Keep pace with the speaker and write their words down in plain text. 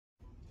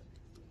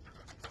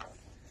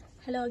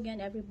Hello again,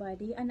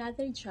 everybody.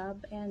 Another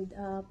job, and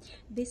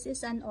this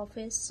is an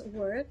office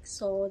work.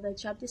 So the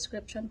job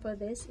description for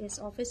this is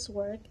office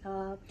work.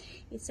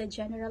 It's a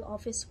general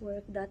office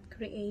work that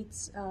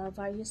creates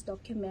various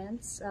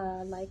documents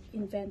like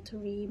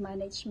inventory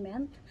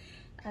management,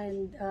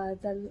 and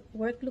the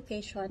work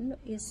location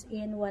is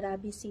in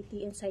Warabi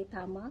City in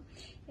Saitama,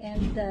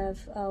 and the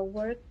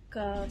work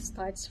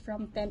starts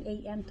from 10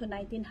 a.m. to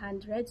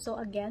 1900. So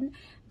again,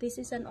 this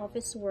is an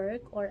office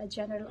work or a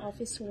general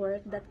office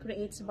work that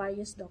creates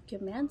various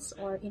documents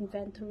or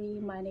inventory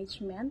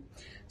management.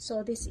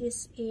 So this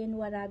is in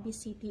Warabi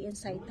City in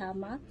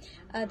Saitama.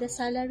 The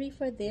salary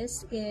for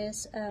this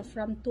is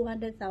from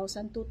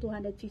 200,000 to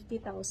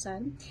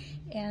 250,000,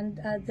 and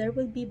there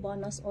will be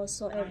bonus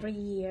also every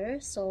year.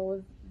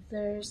 So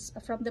there's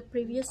from the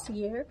previous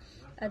year,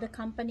 the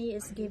company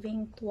is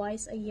giving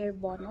twice a year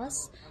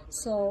bonus.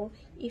 So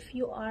if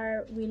you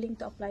are willing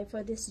to apply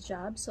for this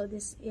job, so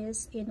this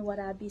is in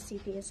Warabi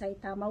City in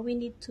Saitama. We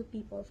need 2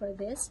 people for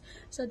this.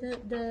 So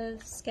the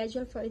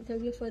schedule for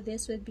interview for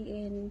this will be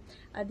in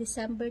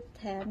December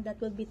 10. That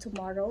will be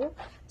tomorrow.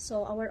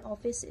 So our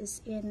office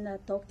is in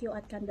Tokyo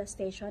at Kanda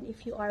Station.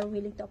 If you are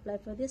willing to apply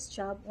for this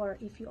job, or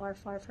if you are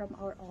far from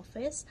our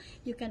office,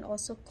 you can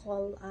also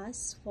call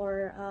us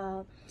for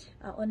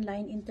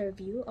online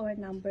interview. Our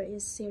number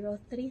is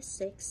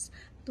 036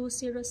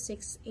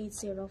 206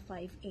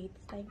 8058.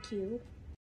 Thank you.